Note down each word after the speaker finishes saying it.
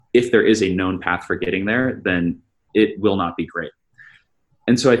if there is a known path for getting there, then it will not be great.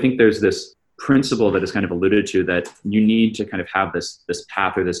 And so I think there's this principle that is kind of alluded to, that you need to kind of have this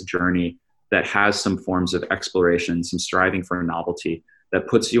path or this journey that has some forms of exploration, some striving for a novelty that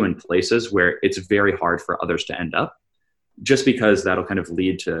puts you in places where it's very hard for others to end up, just because that'll kind of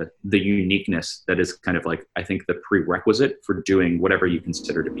lead to the uniqueness that is kind of like, I think, the prerequisite for doing whatever you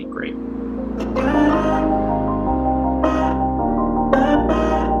consider to be great.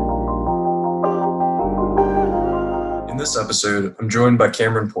 In this episode, I'm joined by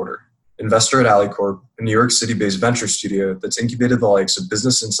Cameron Porter, investor at AliCorp, a New York City-based venture studio that's incubated the likes of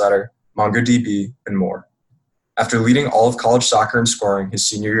Business Insider, MongoDB, and more. After leading all of college soccer and scoring his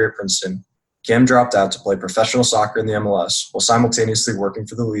senior year at Princeton, Cam dropped out to play professional soccer in the MLS while simultaneously working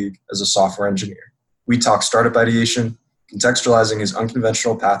for the league as a software engineer. We talk startup ideation, contextualizing his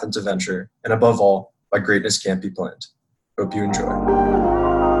unconventional path into venture, and above all, why greatness can't be planned. Hope you enjoy.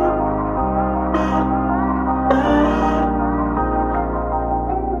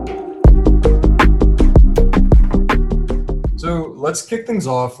 So let's kick things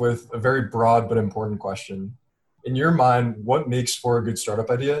off with a very broad but important question. In your mind, what makes for a good startup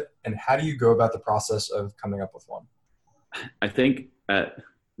idea, and how do you go about the process of coming up with one? I think at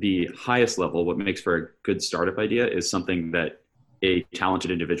the highest level, what makes for a good startup idea is something that a talented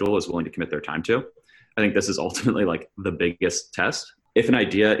individual is willing to commit their time to. I think this is ultimately like the biggest test. If an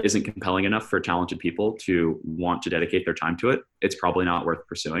idea isn't compelling enough for talented people to want to dedicate their time to it, it's probably not worth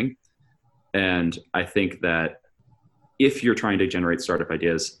pursuing. And I think that if you're trying to generate startup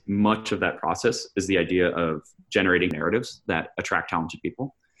ideas, much of that process is the idea of generating narratives that attract talented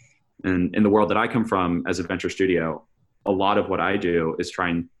people. And in the world that I come from as a venture studio, a lot of what I do is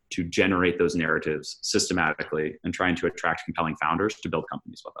trying to generate those narratives systematically and trying to attract compelling founders to build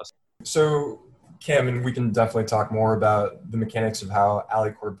companies with us. So, Cam, and we can definitely talk more about the mechanics of how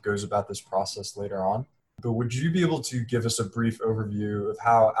AliCorp goes about this process later on. But would you be able to give us a brief overview of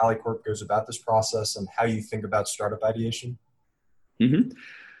how AliCorp goes about this process and how you think about startup ideation? Mm-hmm.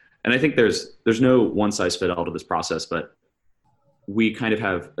 And I think there's no one size fit all to this process, but we kind of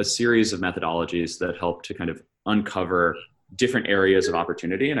have a series of methodologies that help to kind of uncover different areas of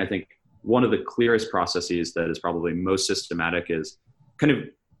opportunity. And I think one of the clearest processes that is probably most systematic is kind of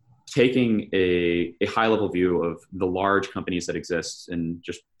taking a high level view of the large companies that exist, and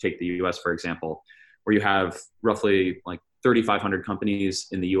just take the US, for example, where you have roughly like 3,500 companies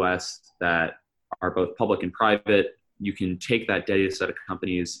in the US that are both public and private. You can take that data set of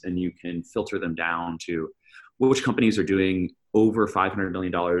companies and you can filter them down to which companies are doing over $500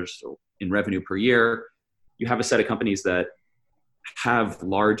 million in revenue per year. You have a set of companies that have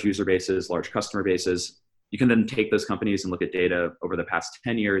large user bases, large customer bases. You can then take those companies and look at data over the past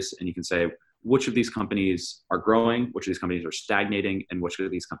 10 years, and you can say, which of these companies are growing, which of these companies are stagnating, and which of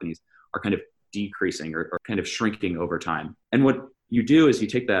these companies are kind of decreasing or kind of shrinking over time. And what you do is you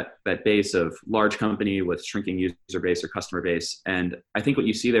take that base of large company with shrinking user base or customer base, and I think what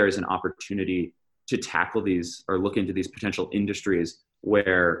you see there is an opportunity to tackle these or look into these potential industries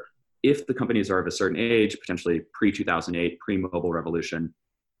where, if the companies are of a certain age, potentially pre-2008, pre-mobile revolution,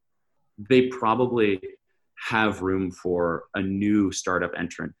 they probably have room for a new startup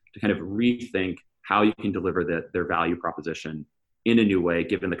entrant to kind of rethink how you can deliver their value proposition in a new way,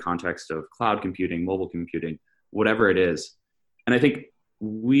 given the context of cloud computing, mobile computing, whatever it is. And I think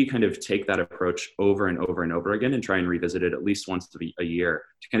we kind of take that approach over and over and over again and try and revisit it at least once a year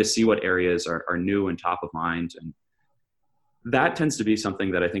to kind of see what areas are new and top of mind. And that tends to be something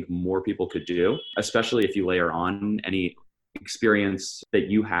that I think more people could do, especially if you layer on any experience that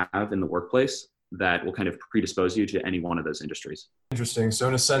you have in the workplace that will kind of predispose you to any one of those industries. Interesting. So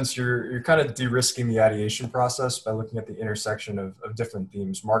in a sense, you're kind of de-risking the ideation process by looking at the intersection of different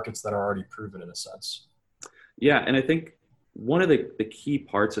themes, markets that are already proven in a sense. Yeah, and I think one of the key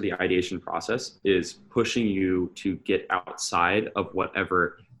parts of the ideation process is pushing you to get outside of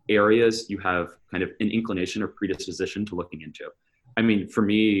whatever areas you have kind of an inclination or predisposition to looking into. I mean, for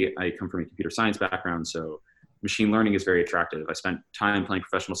me, I come from a computer science background, so machine learning is very attractive. I spent time playing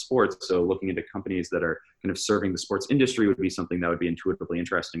professional sports, so looking into companies that are kind of serving the sports industry would be something that would be intuitively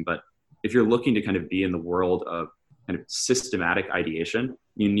interesting. But if you're looking to kind of be in the world of kind of systematic ideation,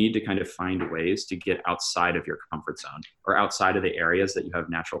 you need to kind of find ways to get outside of your comfort zone or outside of the areas that you have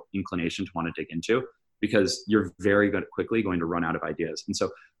natural inclination to want to dig into, because you're very quickly going to run out of ideas. And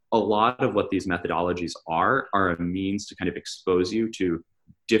so a lot of what these methodologies are a means to kind of expose you to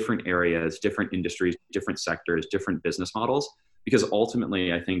different areas, different industries, different sectors, different business models, because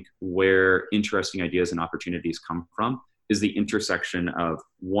ultimately I think where interesting ideas and opportunities come from is the intersection of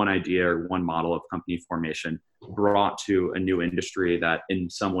one idea or one model of company formation brought to a new industry that in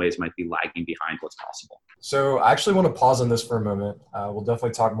some ways might be lagging behind what's possible. So I actually want to pause on this for a moment. We'll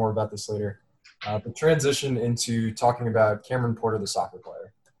definitely talk more about this later. But transition into talking about Cameron Porter, the soccer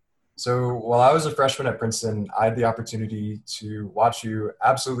player. So while I was a freshman at Princeton, I had the opportunity to watch you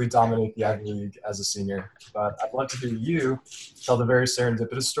absolutely dominate the Ivy League as a senior. But I'd love to hear you tell the very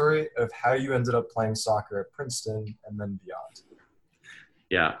serendipitous story of how you ended up playing soccer at Princeton and then beyond.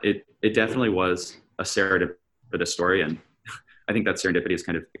 Yeah, it definitely was a serendipitous story. And I think that serendipity is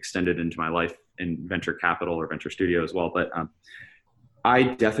kind of extended into my life in venture capital or venture studio as well. But I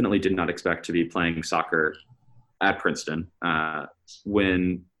definitely did not expect to be playing soccer at Princeton.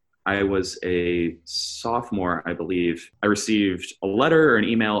 When I was a sophomore, I believe, I received a letter or an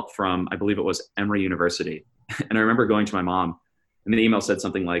email from, I believe it was Emory University. And I remember going to my mom, and the email said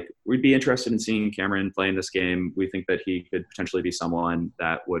something like, "We'd be interested in seeing Cameron play in this game. We think that he could potentially be someone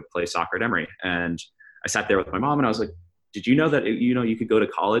that would play soccer at Emory." And I sat there with my mom and I was like, "Did you know that, you could go to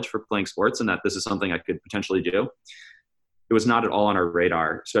college for playing sports and that this is something I could potentially do?" It was not at all on our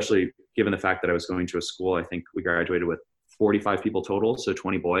radar, especially given the fact that I was going to a school. I think we graduated with 45 people total, so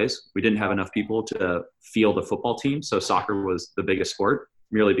 20 boys. We didn't have enough people to field a football team, so soccer was the biggest sport,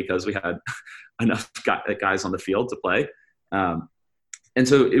 merely because we had enough guys on the field to play. And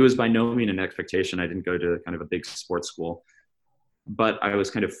so it was by no means an expectation. I didn't go to kind of a big sports school, but I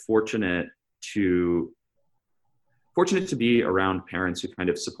was kind of fortunate to be around parents who kind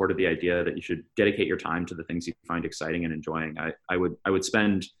of supported the idea that you should dedicate your time to the things you find exciting and enjoying. I would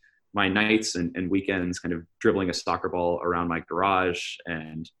spend my nights and weekends kind of dribbling a soccer ball around my garage,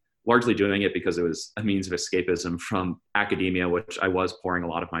 and largely doing it because it was a means of escapism from academia, which I was pouring a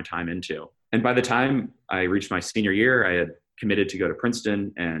lot of my time into. And by the time I reached my senior year, I had committed to go to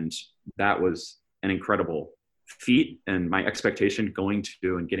Princeton, and that was an incredible feat. And my expectation going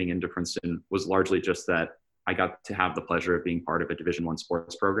to and getting into Princeton was largely just that I got to have the pleasure of being part of a Division I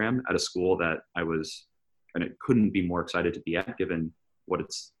sports program at a school that I was and it couldn't be more excited to be at, given what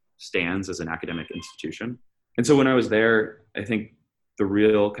it stands as an academic institution. And so when I was there, I think the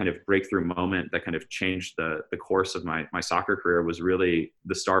real kind of breakthrough moment that kind of changed the course of my soccer career was really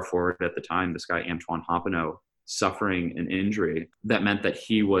the star forward at the time, this guy Antoine Hompano, suffering an injury that meant that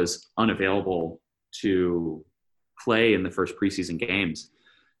he was unavailable to play in the first preseason games.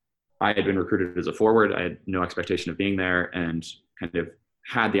 I had been recruited as a forward. I had no expectation of being there, and kind of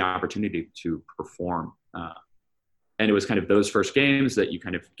had the opportunity to perform. And it was kind of those first games that you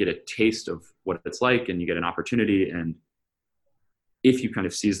kind of get a taste of what it's like, and you get an opportunity. And if you kind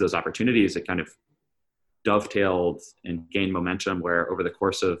of seize those opportunities, it kind of dovetailed and gained momentum, where over the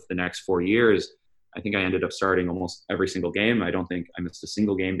course of the next 4 years, I think I ended up starting almost every single game. I don't think I missed a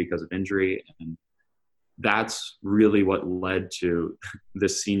single game because of injury. And that's really what led to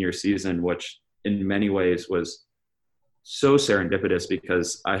this senior season, which in many ways was so serendipitous,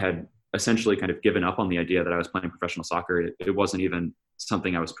 because I had essentially kind of given up on the idea that I was playing professional soccer. It wasn't even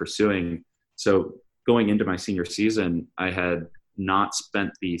something I was pursuing. So going into my senior season, I had not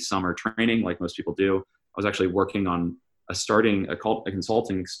spent the summer training like most people do. I was actually working on a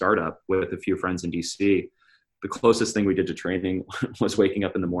consulting startup with a few friends in DC. The closest thing we did to training was waking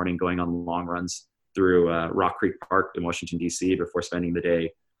up in the morning, going on long runs through Rock Creek Park in Washington, DC, before spending the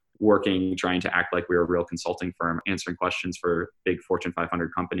day working, trying to act like we were a real consulting firm, answering questions for big Fortune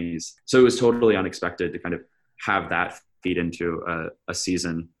 500 companies. So it was totally unexpected to kind of have that feed into a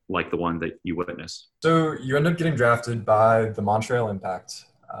season like the one that you witnessed. So you end up getting drafted by the Montreal Impact,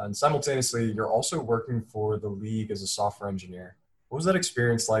 and simultaneously you're also working for the league as a software engineer. What was that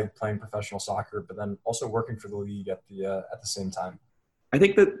experience like, playing professional soccer, but then also working for the league at the same time? I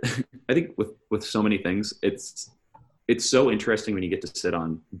think with so many things, it's so interesting when you get to sit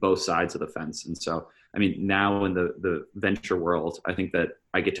on both sides of the fence. And so, I mean, now in the venture world, I think that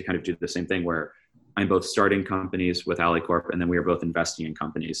I get to kind of do the same thing, where I'm both starting companies with AliCorp, and then we are both investing in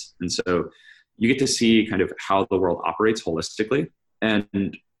companies. And so you get to see kind of how the world operates holistically. And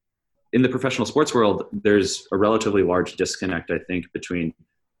in the professional sports world, there's a relatively large disconnect, I think, between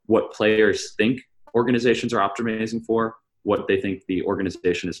what players think organizations are optimizing for, what they think the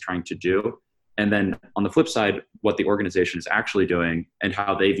organization is trying to do, and then on the flip side, what the organization is actually doing and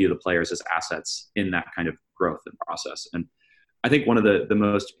how they view the players as assets in that kind of growth and process. And I think one of the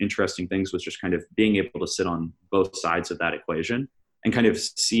most interesting things was just kind of being able to sit on both sides of that equation and kind of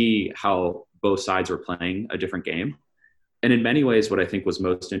see how both sides were playing a different game. And in many ways, what I think was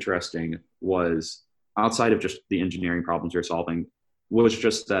most interesting was, outside of just the engineering problems you're solving, was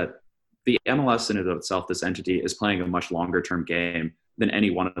just that the MLS in and of itself, this entity, is playing a much longer term game than any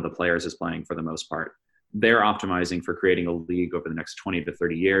one of the players is playing for the most part. they're optimizing for creating a league over the next 20 to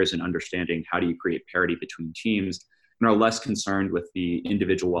 30 years and understanding how do you create parity between teams, and are less concerned with the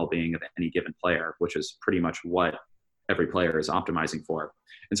individual well-being of any given player, which is pretty much what every player is optimizing for.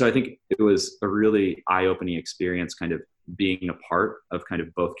 And so I think it was a really eye-opening experience kind of being a part of kind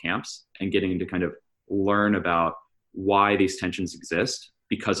of both camps and getting to kind of learn about why these tensions exist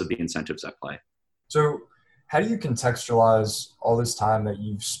because of the incentives at play. So how do you contextualize all this time that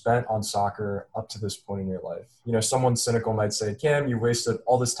you've spent on soccer up to this point in your life? You know, someone cynical might say, Cam, you wasted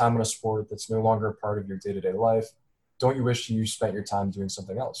all this time on a sport that's no longer a part of your day-to-day life. Don't you wish you spent your time doing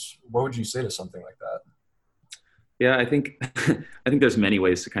something else? What would you say to something like that? Yeah, I think there's many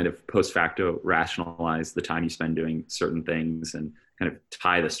ways to kind of post facto rationalize the time you spend doing certain things and kind of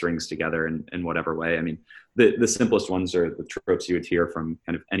tie the strings together in whatever way. I mean, the simplest ones are the tropes you would hear from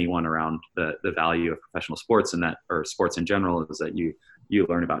kind of anyone around the value of professional sports and that, or sports in general, is that you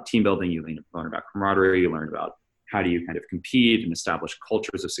learn about team building, you learn about camaraderie, you learn about how do you kind of compete and establish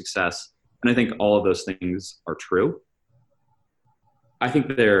cultures of success. And I think all of those things are true. I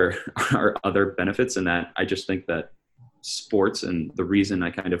think there are other benefits in that. I just think that sports, and the reason I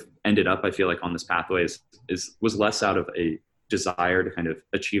kind of ended up, I feel like, on this pathway was less out of a desire to kind of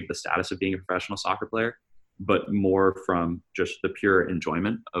achieve the status of being a professional soccer player, but more from just the pure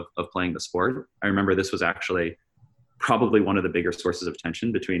enjoyment of playing the sport. I remember this was actually probably one of the bigger sources of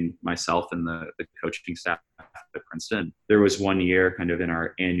tension between myself and the coaching staff at Princeton. There was one year kind of in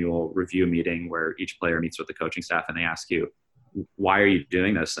our annual review meeting where each player meets with the coaching staff and they ask you, why are you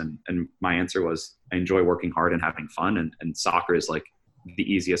doing this? And my answer was, I enjoy working hard and having fun. And soccer is like the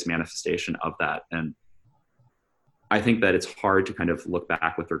easiest manifestation of that. And I think that it's hard to kind of look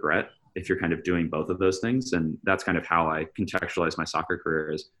back with regret if you're kind of doing both of those things. And that's kind of how I contextualize my soccer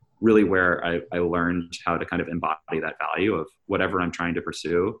career, is really where I learned how to kind of embody that value of whatever I'm trying to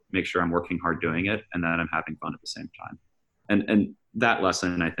pursue, make sure I'm working hard doing it, and that I'm having fun at the same time. And that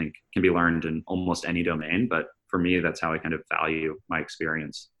lesson, I think, can be learned in almost any domain, but for me, that's how I kind of value my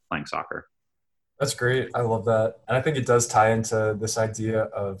experience playing soccer. That's great. I love that. And I think it does tie into this idea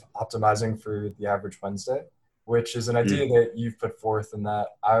of optimizing for the average Wednesday, which is an idea that you've put forth and that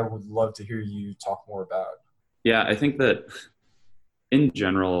I would love to hear you talk more about. Yeah, I think that in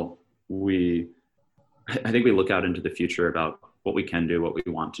general, I think we look out into the future about what we can do, what we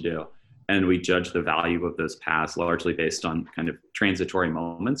want to do. And we judge the value of those paths largely based on kind of transitory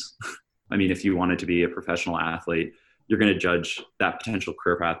moments. I mean, if you wanted to be a professional athlete, you're going to judge that potential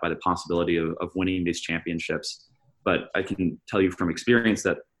career path by the possibility of winning these championships. But I can tell you from experience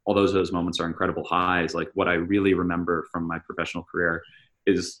that although those moments are incredible highs, like what I really remember from my professional career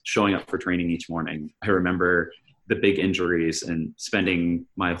is showing up for training each morning. I remember the big injuries and spending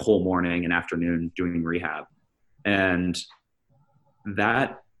my whole morning and afternoon doing rehab. And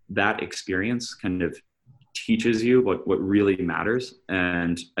that experience kind of teaches you what really matters.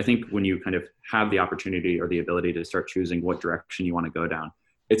 And I think when you kind of have the opportunity or the ability to start choosing what direction you want to go down,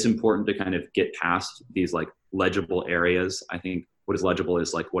 it's important to kind of get past these like legible areas. I think what is legible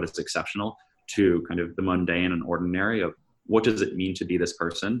is like what is exceptional, to kind of the mundane and ordinary of what does it mean to be this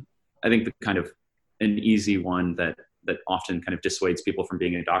person. I think the kind of an easy one that often kind of dissuades people from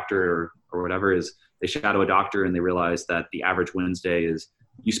being a doctor or whatever is they shadow a doctor and they realize that the average Wednesday is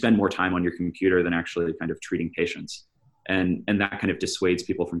you spend more time on your computer than actually kind of treating patients. And that kind of dissuades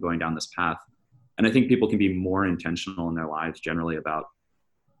people from going down this path. And I think people can be more intentional in their lives generally about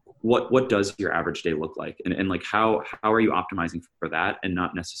what does your average day look like? And like, how are you optimizing for that? And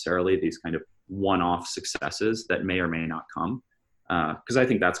not necessarily these kind of one-off successes that may or may not come. Because I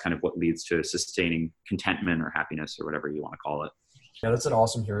think that's kind of what leads to sustaining contentment or happiness or whatever you want to call it. Yeah, that's an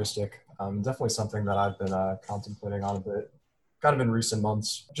awesome heuristic. Definitely something that I've been contemplating on a bit, kind of in recent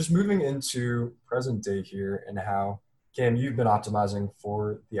months. Just moving into present day here and how, Cam, you've been optimizing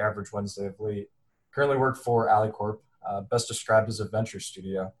for the average Wednesday of late. Currently work for Alicorp, best described as a venture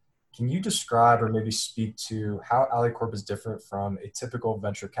studio. Can you describe or maybe speak to how Alicorp is different from a typical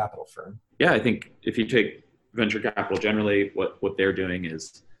venture capital firm? Yeah, I think if you take venture capital generally, what they're doing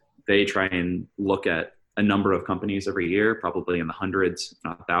is they try and look at a number of companies every year, probably in the hundreds, if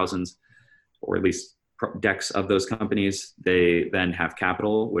not thousands, or at least decks of those companies. They then have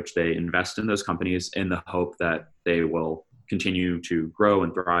capital, which they invest in those companies in the hope that they will continue to grow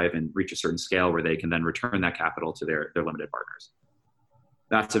and thrive and reach a certain scale where they can then return that capital to their limited partners.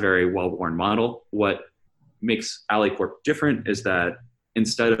 That's a very well-worn model. What makes Alicorp different is that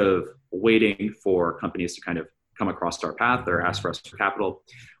instead of waiting for companies to kind of come across our path or ask for us for capital,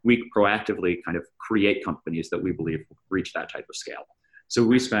 we proactively kind of create companies that we believe will reach that type of scale. So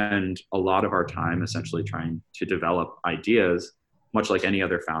we spend a lot of our time essentially trying to develop ideas, much like any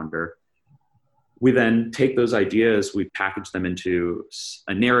other founder, We then take those ideas, we package them into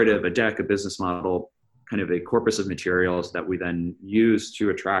a narrative, a deck, a business model, kind of a corpus of materials that we then use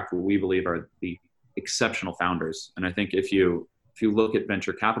to attract what we believe are the exceptional founders. And I think if you look at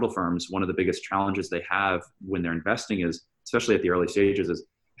venture capital firms, one of the biggest challenges they have when they're investing is, especially at the early stages, is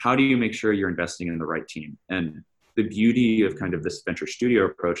how do you make sure you're investing in the right team? And the beauty of kind of this venture studio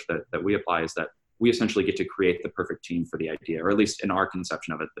approach that we apply is that we essentially get to create the perfect team for the idea, or at least in our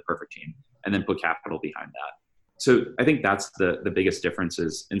conception of it, the perfect team, and then put capital behind that. So I think that's the biggest difference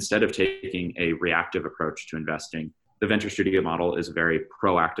is instead of taking a reactive approach to investing, the venture studio model is a very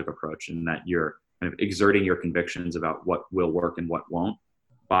proactive approach in that you're kind of exerting your convictions about what will work and what won't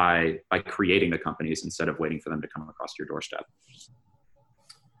by creating the companies instead of waiting for them to come across your doorstep.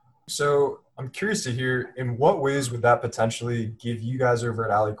 So I'm curious to hear, in what ways would that potentially give you guys over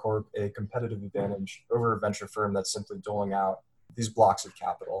at AlleyCorp a competitive advantage over a venture firm that's simply doling out these blocks of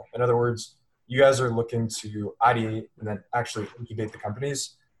capital? In other words, you guys are looking to ideate and then actually incubate the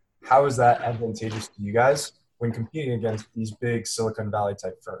companies. How is that advantageous to you guys when competing against these big Silicon Valley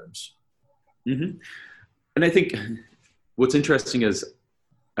type firms? Mm-hmm. And I think what's interesting is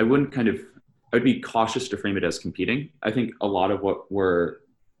I'd be cautious to frame it as competing. I think a lot of what we're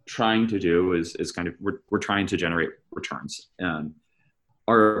trying to do is kind of, we're trying to generate returns. And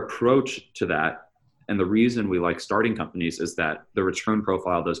our approach to that, and the reason we like starting companies, is that the return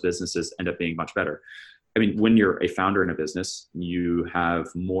profile of those businesses end up being much better. I mean, when you're a founder in a business, you have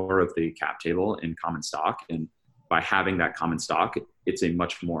more of the cap table in common stock. And by having that common stock, it's a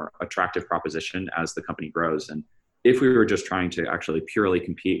much more attractive proposition as the company grows. And if we were just trying to actually purely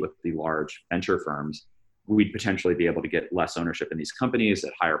compete with the large venture firms, we'd potentially be able to get less ownership in these companies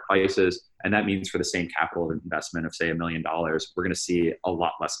at higher prices. And that means for the same capital investment of, say, $1 million, we're going to see a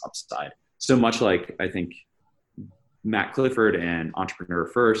lot less upside. So much like I think Matt Clifford and Entrepreneur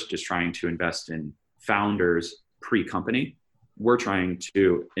First is trying to invest in founders pre-company, we're trying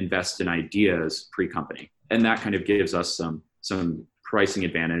to invest in ideas pre-company. And that kind of gives us some pricing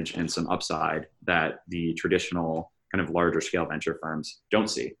advantage and some upside that the traditional kind of larger scale venture firms don't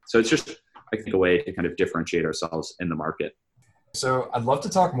see. So it's just, I think, a way to kind of differentiate ourselves in the market. So I'd love to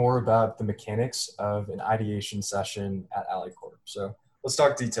talk more about the mechanics of an ideation session at AlleyCorp. So let's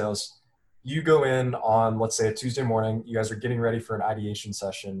talk details. You go in on, let's say, a Tuesday morning, you guys are getting ready for an ideation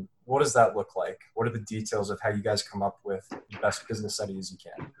session. What does that look like? What are the details of how you guys come up with the best business ideas you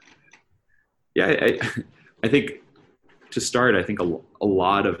can? Yeah, I think to start, I think a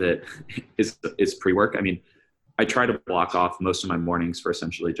lot of it is pre-work. I mean, I try to block off most of my mornings for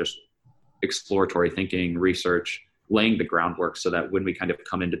essentially just exploratory thinking, research, laying the groundwork so that when we kind of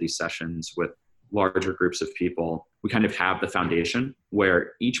come into these sessions with larger groups of people, we kind of have the foundation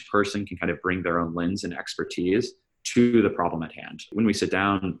where each person can kind of bring their own lens and expertise to the problem at hand. When we sit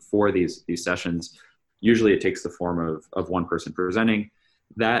down for these sessions, usually it takes the form of one person presenting.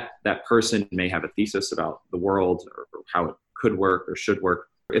 That person may have a thesis about the world or how it could work or should work.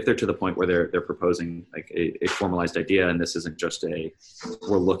 If they're to the point where they're proposing like a formalized idea, and this isn't just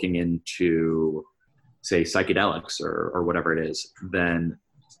we're looking into, say, psychedelics or whatever it is, then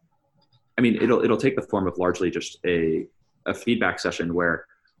I mean, it'll take the form of largely just a feedback session where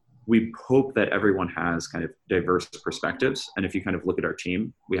we hope that everyone has kind of diverse perspectives. And if you kind of look at our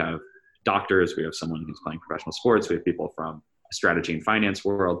team, we have doctors, we have someone who's playing professional sports, we have people from a strategy and finance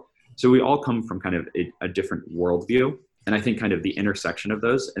world. So we all come from kind of a different worldview. And I think kind of the intersection of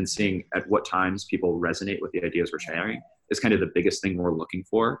those and seeing at what times people resonate with the ideas we're sharing is kind of the biggest thing we're looking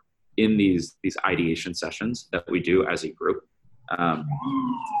for in these ideation sessions that we do as a group.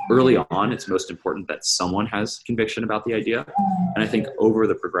 Early on, it's most important that someone has conviction about the idea. And I think over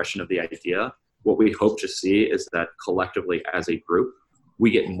the progression of the idea, what we hope to see is that collectively as a group,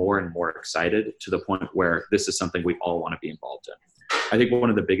 we get more and more excited to the point where this is something we all want to be involved in. I think one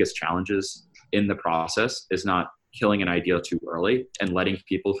of the biggest challenges in the process is not killing an idea too early and letting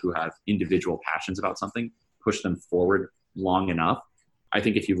people who have individual passions about something push them forward long enough. I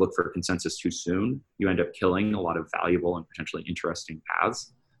think if you look for consensus too soon, you end up killing a lot of valuable and potentially interesting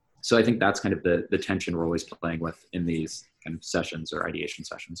paths. So I think that's kind of the tension we're always playing with in these kind of sessions or ideation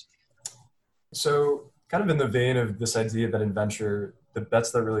sessions. So kind of in the vein of this idea that in venture, the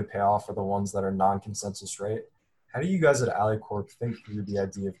bets that really pay off are the ones that are non-consensus, right? How do you guys at AlleyCorp think through the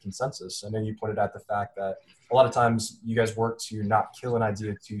idea of consensus? I know you pointed out the fact that a lot of times you guys work to not kill an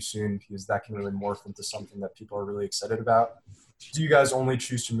idea too soon because that can really morph into something that people are really excited about. Do you guys only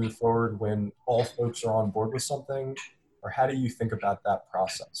choose to move forward when all folks are on board with something? Or how do you think about that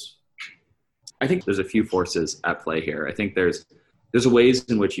process? I think there's a few forces at play here. I think there's there's ways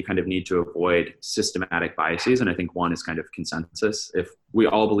in which you kind of need to avoid systematic biases. And I think one is kind of consensus. If we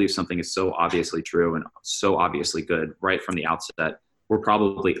all believe something is so obviously true and so obviously good right from the outset, we're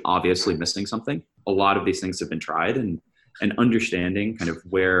probably obviously missing something. A lot of these things have been tried, and understanding kind of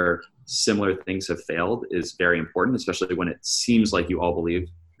where similar things have failed is very important, especially when it seems like you all believe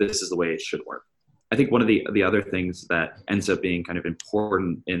this is the way it should work. I think one of the other things that ends up being kind of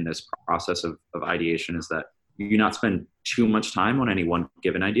important in this process of ideation is that you not spend too much time on any one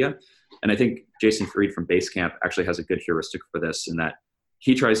given idea. And I think Jason Fried from Basecamp actually has a good heuristic for this, in that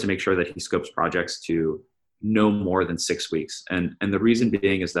he tries to make sure that he scopes projects to no more than 6 weeks. And the reason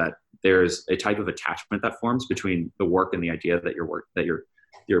being is that there's a type of attachment that forms between the work and the idea that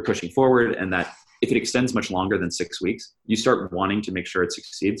you're pushing forward, and that if it extends much longer than 6 weeks, you start wanting to make sure it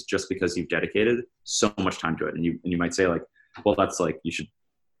succeeds just because you've dedicated so much time to it. And you might say, like, well, that's like, you should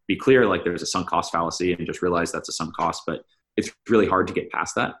be clear, like there's a sunk cost fallacy, and just realize that's a sunk cost, but it's really hard to get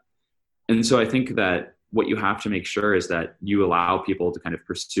past that. And so I think that what you have to make sure is that you allow people to kind of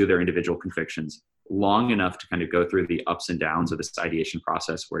pursue their individual convictions long enough to kind of go through the ups and downs of this ideation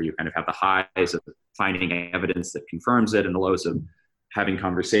process, where you kind of have the highs of finding evidence that confirms it and the lows of having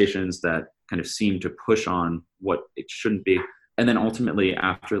conversations that kind of seem to push on what it shouldn't be. And then ultimately,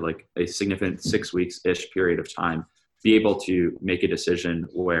 after like a significant 6 weeks-ish period of time, be able to make a decision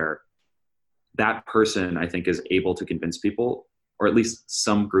where that person, I think, is able to convince people, or at least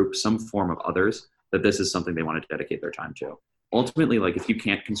some group, some form of others, that this is something they want to dedicate their time to. Ultimately, like, if you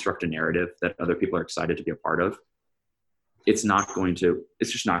can't construct a narrative that other people are excited to be a part of, it's just not going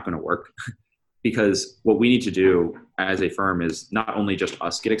to work. Because what we need to do as a firm is not only just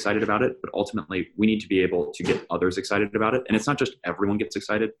us get excited about it, but ultimately we need to be able to get others excited about it. And it's not just everyone gets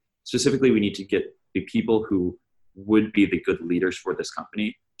excited. Specifically, we need to get the people who would be the good leaders for this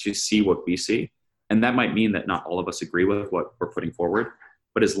company to see what we see. And that might mean that not all of us agree with what we're putting forward,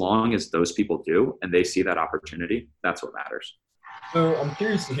 but as long as those people do and they see that opportunity, that's what matters. So I'm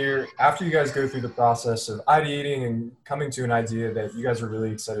curious to hear, after you guys go through the process of ideating and coming to an idea that you guys are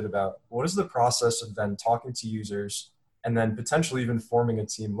really excited about, what is the process of then talking to users and then potentially even forming a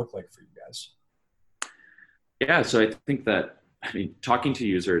team look like for you guys? Yeah, so I think that, talking to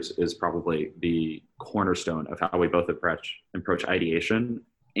users is probably the cornerstone of how we both approach ideation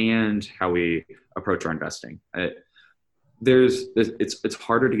and how we approach our investing. It's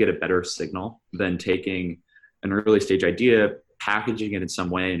harder to get a better signal than taking an early stage idea, packaging it in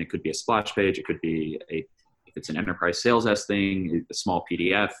some way, and it could be a splash page, it could be if it's an enterprise sales thing, a small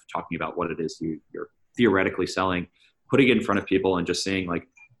PDF talking about what it is you're theoretically selling, putting it in front of people and just saying, like,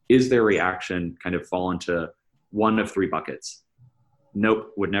 is their reaction kind of fall into one of three buckets?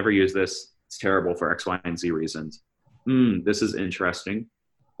 Nope, would never use this. It's terrible for X, Y, and Z reasons. This is interesting.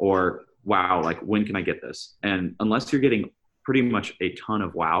 Or, wow, like, when can I get this? And unless you're getting pretty much a ton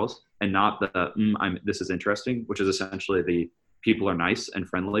of wows and not this is interesting, which is essentially the people are nice and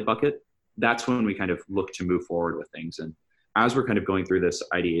friendly bucket, that's when we kind of look to move forward with things. And as we're kind of going through this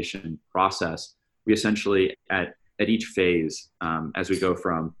ideation process, we essentially at each phase, as we go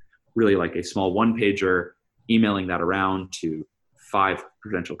from really like a small one-pager, emailing that around to 5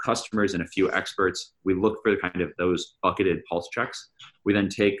 potential customers and a few experts, we look for kind of those bucketed pulse checks. We then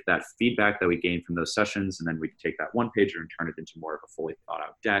take that feedback that we gain from those sessions, and then we take that one pager and turn it into more of a fully thought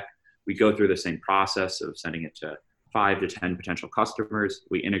out deck. We go through the same process of sending it to 5 to 10 potential customers.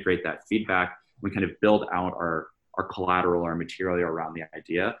 We integrate that feedback. We kind of build out our collateral, our material around the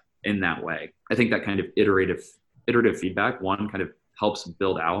idea in that way. I think that kind of iterative feedback, one, kind of helps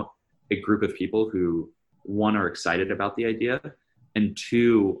build out a group of people who, one, are excited about the idea, and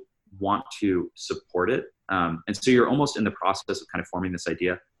 2, want to support it. And so you're almost in the process of kind of forming this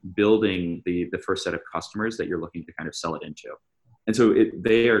idea, building the first set of customers that you're looking to kind of sell it into. And so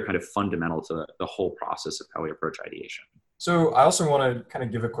they are kind of fundamental to the whole process of how we approach ideation. So I also want to kind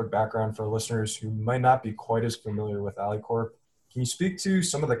of give a quick background for listeners who might not be quite as familiar with AliCorp. Can you speak to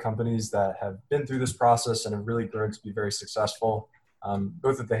some of the companies that have been through this process and have really grown to be very successful,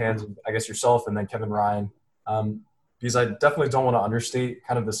 both at the hands of, I guess, yourself and then Kevin Ryan? Because I definitely don't want to understate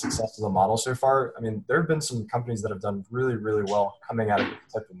kind of the success of the model so far. I mean, there have been some companies that have done really, really well coming out of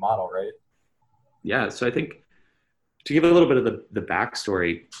this type of model, right? Yeah, so I think to give a little bit of the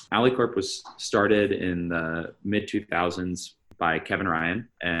backstory, AliCorp was started in the mid-2000s by Kevin Ryan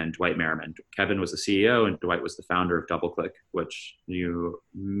and Dwight Merriman. Kevin was the CEO and Dwight was the founder of DoubleClick, which you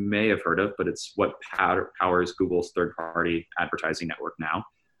may have heard of, but it's what powers Google's third-party advertising network now.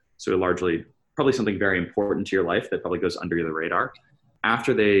 So largely, probably something very important to your life that probably goes under the radar.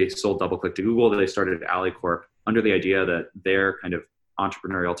 After they sold DoubleClick to Google, they started AliCorp under the idea that their kind of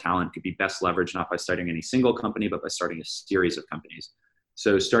entrepreneurial talent could be best leveraged not by starting any single company, but by starting a series of companies.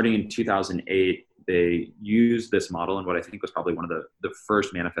 So starting in 2008, they used this model in what I think was probably one of the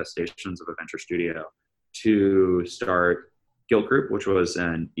first manifestations of a venture studio to start Gilt Group, which was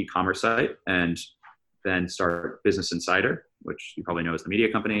an e-commerce site, and then start Business Insider, which you probably know as the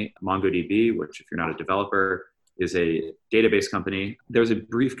media company, MongoDB, which if you're not a developer, is a database company. There was a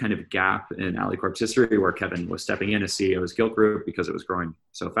brief kind of gap in AliCorp's history where Kevin was stepping in as CEO of Gilt Group because it was growing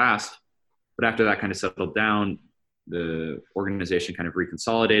so fast. But after that kind of settled down, the organization kind of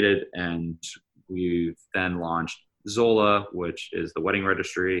reconsolidated, and we've then launched Zola, which is the wedding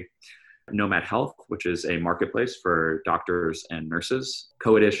registry, Nomad Health, which is a marketplace for doctors and nurses,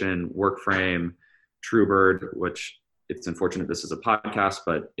 Coedition, Workframe, Truebird, which it's unfortunate this is a podcast,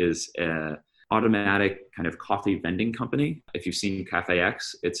 but is an automatic kind of coffee vending company. If you've seen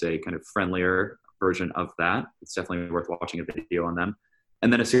CafeX, it's a kind of friendlier version of that. It's definitely worth watching a video on them.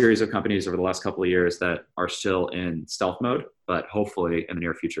 And then a series of companies over the last couple of years that are still in stealth mode, but hopefully in the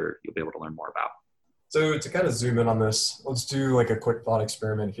near future, you'll be able to learn more about. So to kind of zoom in on this, let's do like a quick thought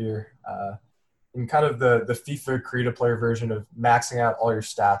experiment here. In kind of the FIFA create-a-player version of maxing out all your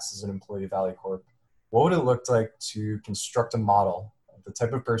stats as an employee of AliCorp, what would it look like to construct a model of the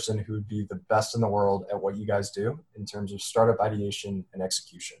type of person who would be the best in the world at what you guys do in terms of startup ideation and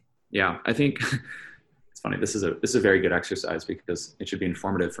execution? Yeah, I think it's funny. This is a very good exercise because it should be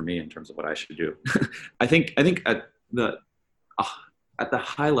informative for me in terms of what I should do. I think at the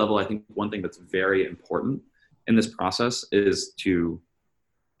high level, I think one thing that's very important in this process is to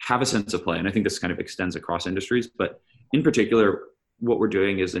have a sense of play. And I think this kind of extends across industries, but in particular, what we're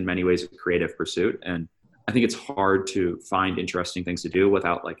doing is in many ways a creative pursuit. And I think it's hard to find interesting things to do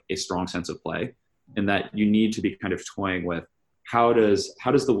without like a strong sense of play, in that you need to be kind of toying with how does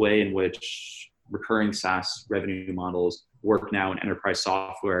the way in which recurring SaaS revenue models work now in enterprise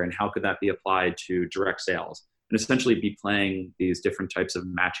software, and how could that be applied to direct sales? And essentially be playing these different types of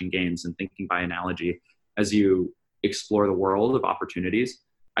matching games and thinking by analogy as you explore the world of opportunities.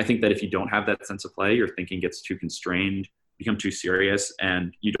 I think that if you don't have that sense of play, your thinking gets too constrained, become too serious,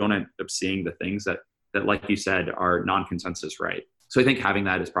 and you don't end up seeing the things that like you said, are non-consensus right. So I think having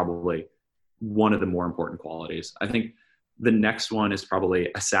that is probably one of the more important qualities. I think the next one is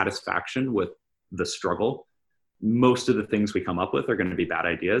probably a satisfaction with the struggle. Most of the things we come up with are going to be bad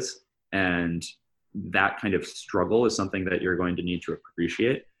ideas, and that kind of struggle is something that you're going to need to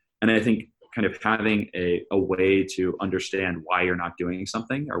appreciate. And I think kind of having a way to understand why you're not doing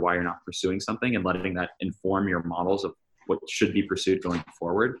something or why you're not pursuing something, and letting that inform your models of what should be pursued going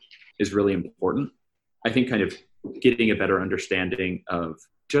forward is really important. I think kind of getting a better understanding of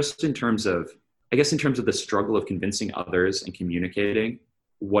just in terms of the struggle of convincing others and communicating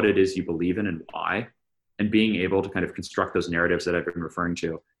what it is you believe in and why, and being able to kind of construct those narratives that I've been referring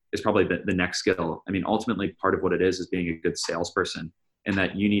to is probably the next skill. I mean, ultimately part of what it is being a good salesperson, and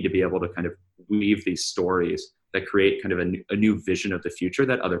that you need to be able to kind of weave these stories that create kind of a new vision of the future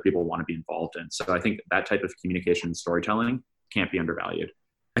that other people want to be involved in. So I think that type of communication and storytelling can't be undervalued.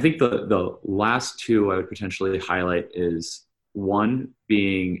 I think the last two I would potentially highlight is one,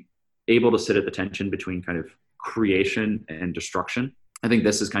 being able to sit at the tension between kind of creation and destruction. I think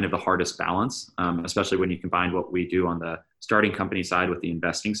this is kind of the hardest balance, especially when you combine what we do on the starting company side with the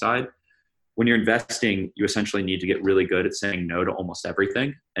investing side. When you're investing, you essentially need to get really good at saying no to almost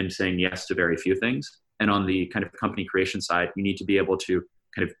everything and saying yes to very few things. And on the kind of company creation side, you need to be able to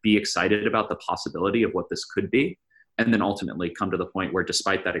kind of be excited about the possibility of what this could be, and then ultimately come to the point where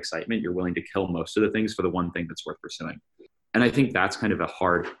despite that excitement, you're willing to kill most of the things for the one thing that's worth pursuing. And I think that's kind of a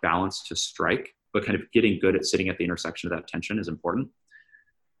hard balance to strike, but kind of getting good at sitting at the intersection of that tension is important.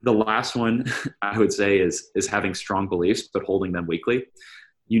 The last one I would say is having strong beliefs, but holding them weakly.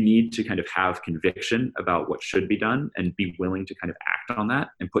 You need to kind of have conviction about what should be done and be willing to kind of act on that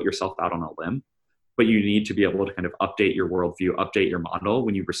and put yourself out on a limb. But you need to be able to kind of update your worldview, update your model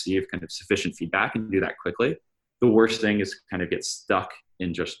when you receive kind of sufficient feedback, and do that quickly. The worst thing is kind of get stuck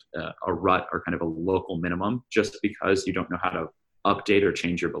in just a rut or kind of a local minimum just because you don't know how to update or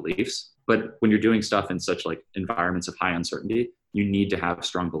change your beliefs. But when you're doing stuff in such like environments of high uncertainty, you need to have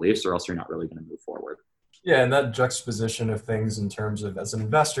strong beliefs or else you're not really going to move forward. Yeah, and that juxtaposition of things in terms of, as an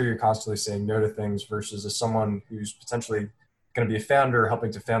investor, you're constantly saying no to things, versus as someone who's potentially going to be a founder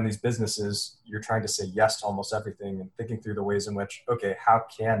helping to found these businesses, you're trying to say yes to almost everything and thinking through the ways in which, okay, how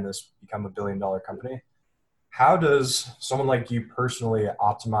can this become $1 billion company? How does someone like you personally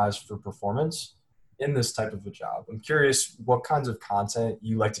optimize for performance in this type of a job? I'm curious what kinds of content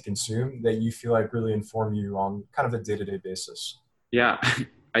you like to consume that you feel like really inform you on kind of a day-to-day basis. Yeah,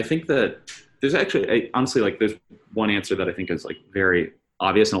 I think that There's actually, honestly, like there's one answer that I think is like very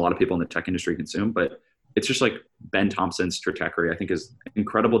obvious and a lot of people in the tech industry consume, but it's just like Ben Thompson's Stratechery, I think is an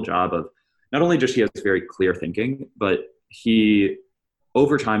incredible job of not only just he has very clear thinking, but he,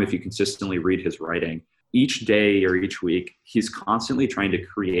 over time, if you consistently read his writing, each day or each week, he's constantly trying to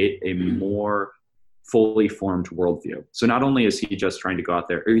create a more fully formed worldview. So not only is he just trying to go out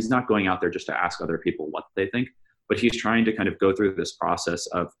there, or he's not going out there just to ask other people what they think, but he's trying to kind of go through this process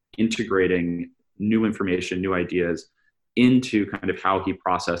of integrating new information, new ideas into kind of how he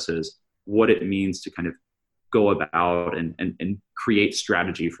processes what it means to kind of go about and create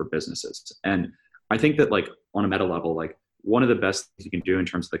strategy for businesses. And I think that like on a meta level, like one of the best things you can do in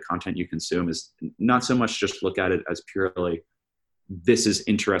terms of the content you consume is not so much just look at it as purely, this is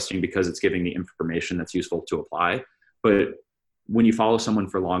interesting because it's giving me information that's useful to apply. But when you follow someone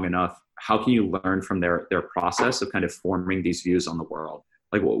for long enough, how can you learn from their process of kind of forming these views on the world?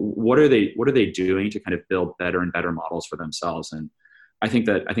 Like what are they doing to kind of build better and better models for themselves? And I think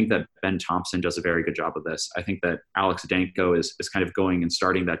that Ben Thompson does a very good job of this. I think that Alex Danko is kind of going and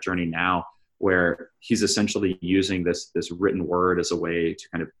starting that journey now, where he's essentially using this written word as a way to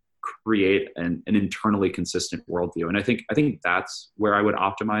kind of create an internally consistent worldview. And I think that's where I would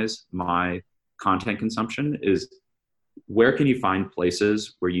optimize my content consumption is where can you find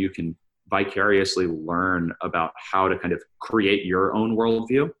places where you can vicariously learn about how to kind of create your own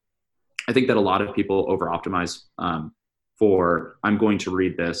worldview. I think that a lot of people over optimize for I'm going to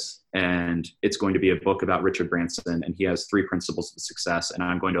read this and it's going to be a book about Richard Branson and he has 3 principles of success and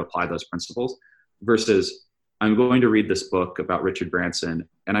I'm going to apply those principles versus I'm going to read this book about Richard Branson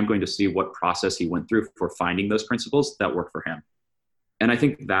and I'm going to see what process he went through for finding those principles that work for him. And I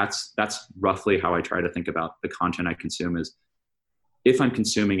think that's roughly how I try to think about the content I consume is if I'm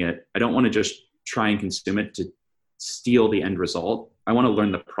consuming it, I don't want to just try and consume it to steal the end result. I want to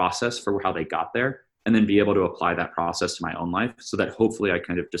learn the process for how they got there and then be able to apply that process to my own life so that hopefully I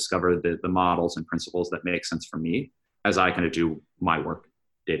kind of discover the models and principles that make sense for me as I kind of do my work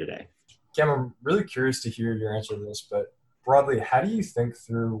day to day. Cam, I'm really curious to hear your answer to this, but broadly, how do you think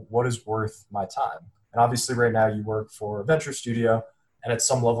through what is worth my time? And obviously right now you work for a venture studio and at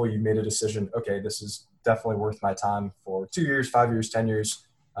some level you made a decision, okay, this is definitely worth my time for 2 years, 5 years, 10 years,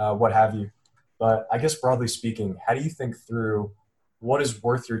 what have you. But I guess broadly speaking, how do you think through what is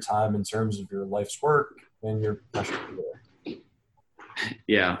worth your time in terms of your life's work and your professional career?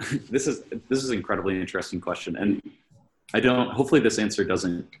 Yeah, this is an incredibly interesting question. And hopefully this answer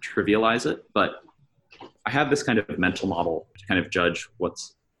doesn't trivialize it, but I have this kind of mental model to kind of judge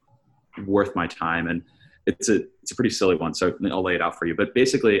what's worth my time. And it's a pretty silly one, so I'll lay it out for you. But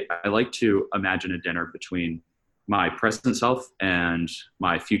basically, I like to imagine a dinner between my present self and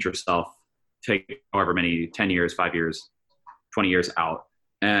my future self, take however many, 10 years, 5 years, 20 years out.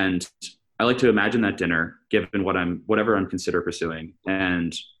 And I like to imagine that dinner given whatever I'm consider pursuing.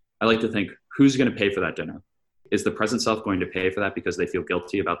 And I like to think, who's going to pay for that dinner? Is the present self going to pay for that because they feel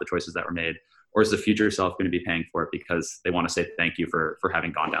guilty about the choices that were made? Or is the future self going to be paying for it because they want to say thank you for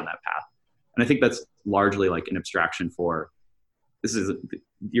having gone down that path? And I think that's largely like an abstraction for,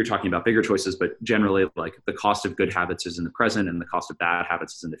 you're talking about bigger choices, but generally like the cost of good habits is in the present and the cost of bad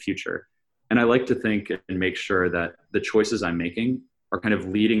habits is in the future. And I like to think and make sure that the choices I'm making are kind of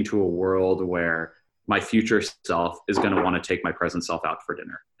leading to a world where my future self is going to want to take my present self out for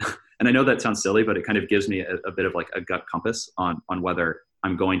dinner. And I know that sounds silly, but it kind of gives me a bit of like a gut compass on whether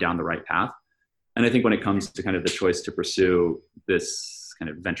I'm going down the right path. And I think when it comes to kind of the choice to pursue this kind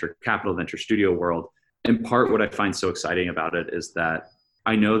of venture capital, venture studio world, in part what I find so exciting about it is that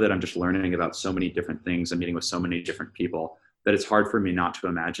I know that I'm just learning about so many different things. I'm meeting with so many different people that it's hard for me not to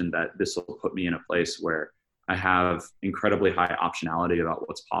imagine that this will put me in a place where I have incredibly high optionality about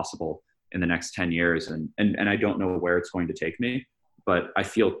what's possible in the next 10 years. And I don't know where it's going to take me, but I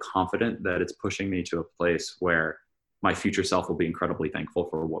feel confident that it's pushing me to a place where my future self will be incredibly thankful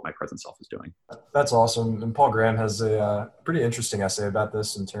for what my present self is doing. That's awesome. And Paul Graham has a pretty interesting essay about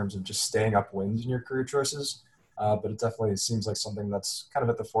this in terms of just staying upwind in your career choices. But it definitely seems like something that's kind of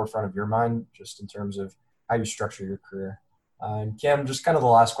at the forefront of your mind, just in terms of how you structure your career. And Cam, just kind of the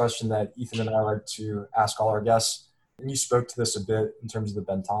last question that Ethan and I like to ask all our guests, and you spoke to this a bit in terms of the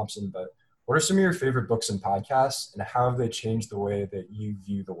Ben Thompson, but what are some of your favorite books and podcasts, and how have they changed the way that you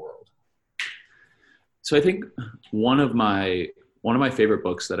view the world? So I think one of my favorite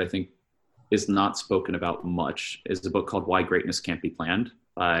books that I think is not spoken about much is a book called Why Greatness Can't Be Planned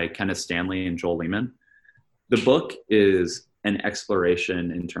by Kenneth Stanley and Joel Lehman. The book is an exploration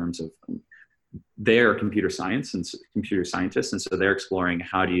in terms of they're computer scientists, and so they're exploring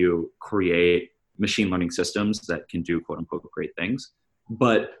how do you create machine learning systems that can do quote unquote great things.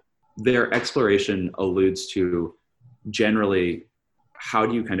 But their exploration alludes to generally how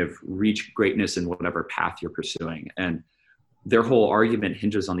do you kind of reach greatness in whatever path you're pursuing. And their whole argument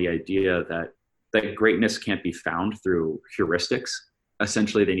hinges on the idea that greatness can't be found through heuristics.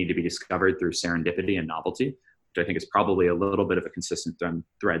 Essentially, they need to be discovered through serendipity and novelty, which I think is probably a little bit of a consistent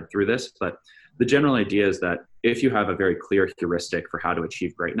thread through this. But the general idea is that if you have a very clear heuristic for how to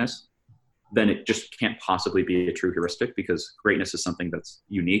achieve greatness, then it just can't possibly be a true heuristic, because greatness is something that's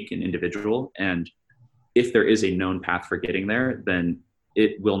unique and individual. And if there is a known path for getting there, then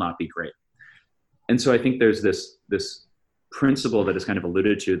it will not be great. And so I think there's this principle that is kind of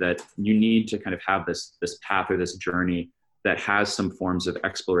alluded to, that you need to kind of have this path or this journey that has some forms of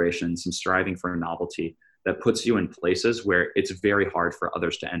exploration, some striving for novelty, that puts you in places where it's very hard for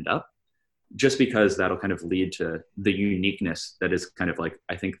others to end up, just because that'll kind of lead to the uniqueness that is kind of like,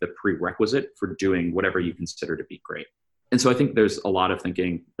 I think, the prerequisite for doing whatever you consider to be great. And so I think there's a lot of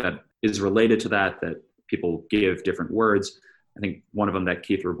thinking that is related to that people give different words. I think one of them that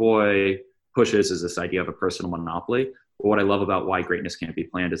Keith Rabois pushes is this idea of a personal monopoly. But what I love about Why Greatness Can't Be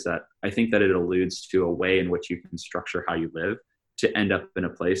Planned is that I think that it alludes to a way in which you can structure how you live to end up in a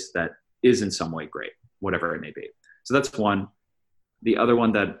place that is in some way great, whatever it may be. So that's one. The other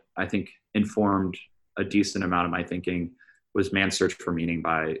one that I think informed a decent amount of my thinking was Man's Search for Meaning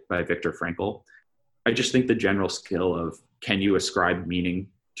by Viktor Frankl. I just think the general skill of, can you ascribe meaning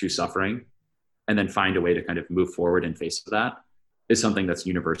to suffering and then find a way to kind of move forward in face of that, is something that's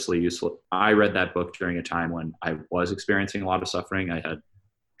universally useful. I read that book during a time when I was experiencing a lot of suffering. I had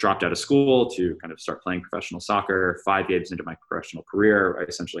dropped out of school to kind of start playing professional soccer. 5 years into my professional career, I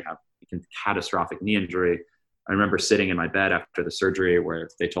essentially have a catastrophic knee injury. I remember sitting in my bed after the surgery where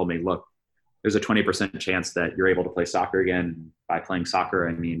they told me, look, there's a 20% chance that you're able to play soccer again. By playing soccer,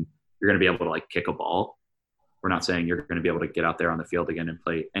 I mean, you're going to be able to like kick a ball. We're not saying you're going to be able to get out there on the field again and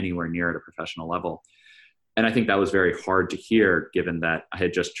play anywhere near at a professional level. And I think that was very hard to hear, given that I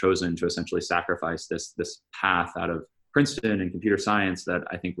had just chosen to essentially sacrifice this path out of Princeton and computer science that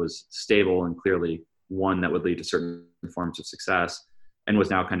I think was stable and clearly one that would lead to certain forms of success, and was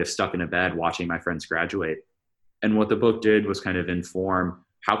now kind of stuck in a bed watching my friends graduate. And what the book did was kind of inform,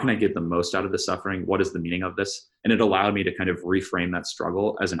 how can I get the most out of the suffering? What is the meaning of this? And it allowed me to kind of reframe that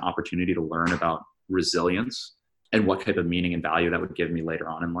struggle as an opportunity to learn about resilience and what type of meaning and value that would give me later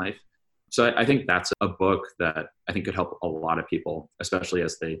on in life. So I think that's a book that I think could help a lot of people, especially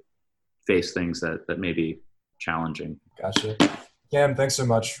as they face things that may be challenging. Gotcha. Cam, thanks so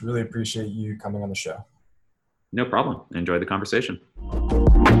much. Really appreciate you coming on the show. No problem. Enjoy the conversation.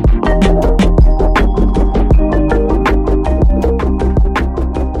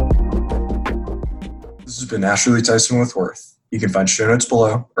 This has been Ashley Lee Tyson with Worth. You can find show notes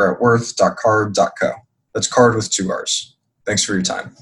below or at worth.card.co. That's card with 2 R's. Thanks for your time.